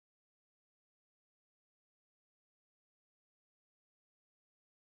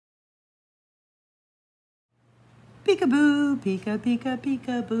Peekaboo, peeka, peeka,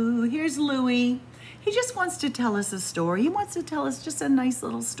 peekaboo. Here's Louie. He just wants to tell us a story. He wants to tell us just a nice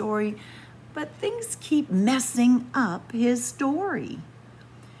little story, but things keep messing up his story.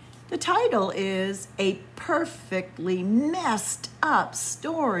 The title is A Perfectly Messed Up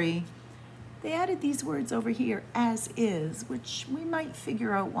Story. They added these words over here, as is, which we might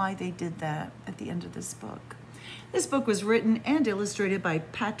figure out why they did that at the end of this book. This book was written and illustrated by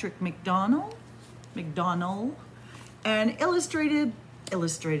Patrick McDonnell, and illustrated,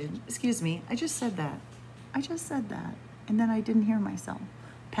 excuse me, I just said that, and then I didn't hear myself.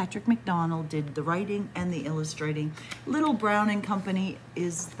 Patrick McDonnell did the writing and the illustrating. Little Brown and Company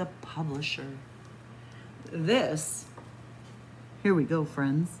is the publisher. Here we go,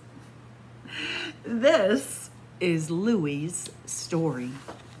 friends. This is Louie's story.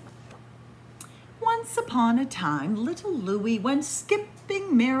 Once upon a time, little Louie went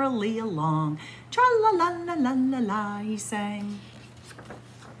skipping merrily along. Tra-la-la-la-la-la-la, he sang.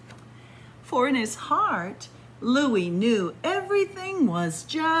 For in his heart, Louie knew everything was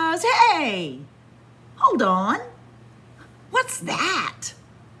just, hey, hold on. What's that?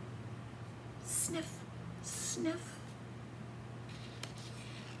 Sniff, sniff.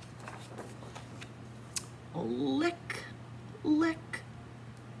 Lick, lick.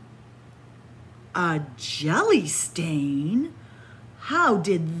 A jelly stain? How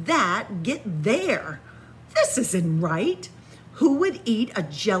did that get there? This isn't right. Who would eat a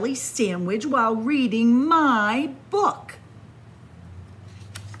jelly sandwich while reading my book?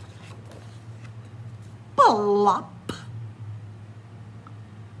 Plop.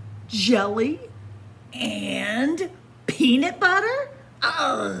 Jelly and peanut butter?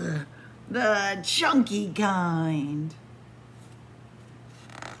 Ugh, the chunky kind.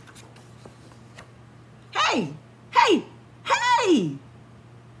 Hey, hey, hey!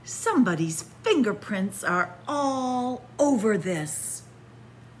 Somebody's fingerprints are all over this.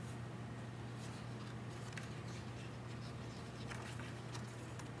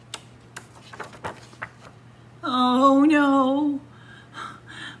 Oh no.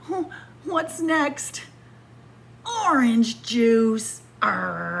 What's next? Orange juice.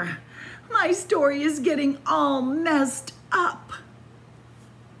 Arr. My story is getting all messed up.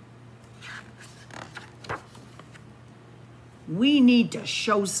 We need to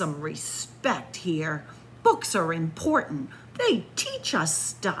show some respect here. Books are important. They teach us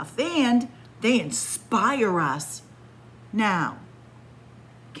stuff and they inspire us. Now,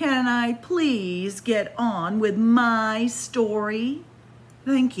 can I please get on with my story?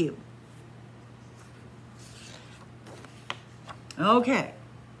 Thank you. Okay,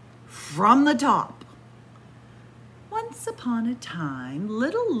 from the top. Once upon a time,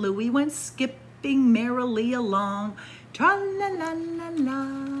 little Louie went skipping merrily along.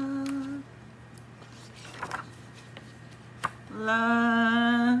 Tra-la-la-la-la.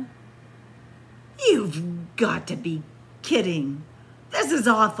 La. You've got to be kidding. This is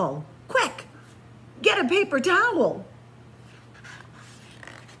awful. Quick, get a paper towel.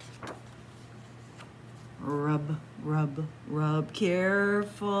 Rub, rub, rub.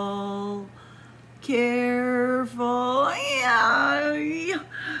 Careful. Careful. Yeah.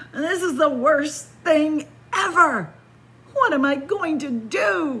 This is the worst thing ever. What am I going to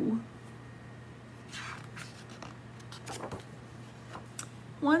do?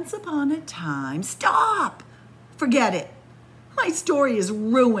 Once upon a time, stop! Forget it. My story is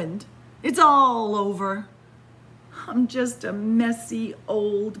ruined. It's all over. I'm just a messy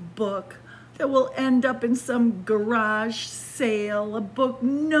old book that will end up in some garage sale, a book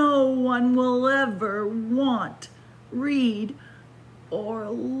no one will ever want, read, or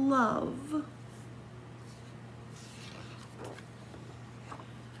love.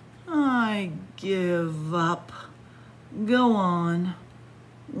 I give up. Go on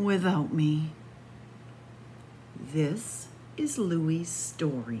without me. This is Louie's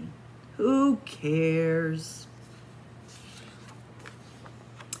story. Who cares?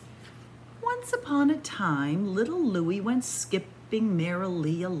 Once upon a time, little Louie went skipping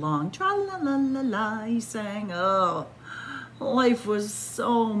merrily along. Tra-la-la-la-la, he sang. Oh, life was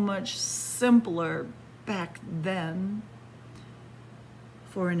so much simpler back then.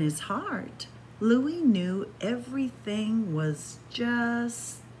 For in his heart, Louie knew everything was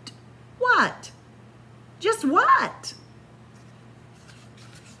just what? Just what?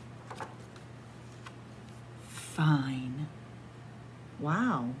 Fine.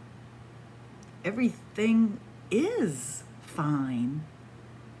 Wow. Everything is fine.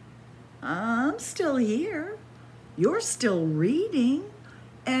 I'm still here. You're still reading.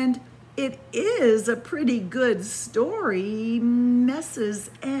 And it is a pretty good story, messes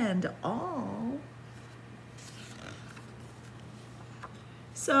and all.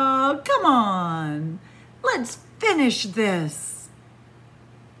 So come on, let's finish this.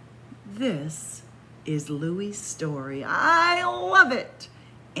 This is Louie's story. I love it.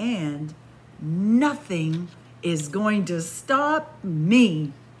 And nothing is going to stop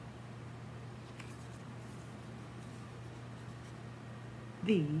me.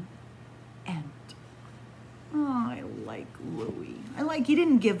 The end. Oh, I like Louie. I like he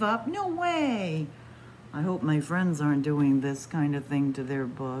didn't give up. No way. I hope my friends aren't doing this kind of thing to their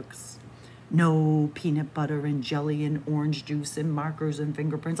books. No peanut butter and jelly and orange juice and markers and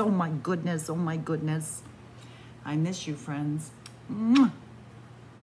fingerprints. Oh my goodness. Oh my goodness. I miss you, friends. Mwah.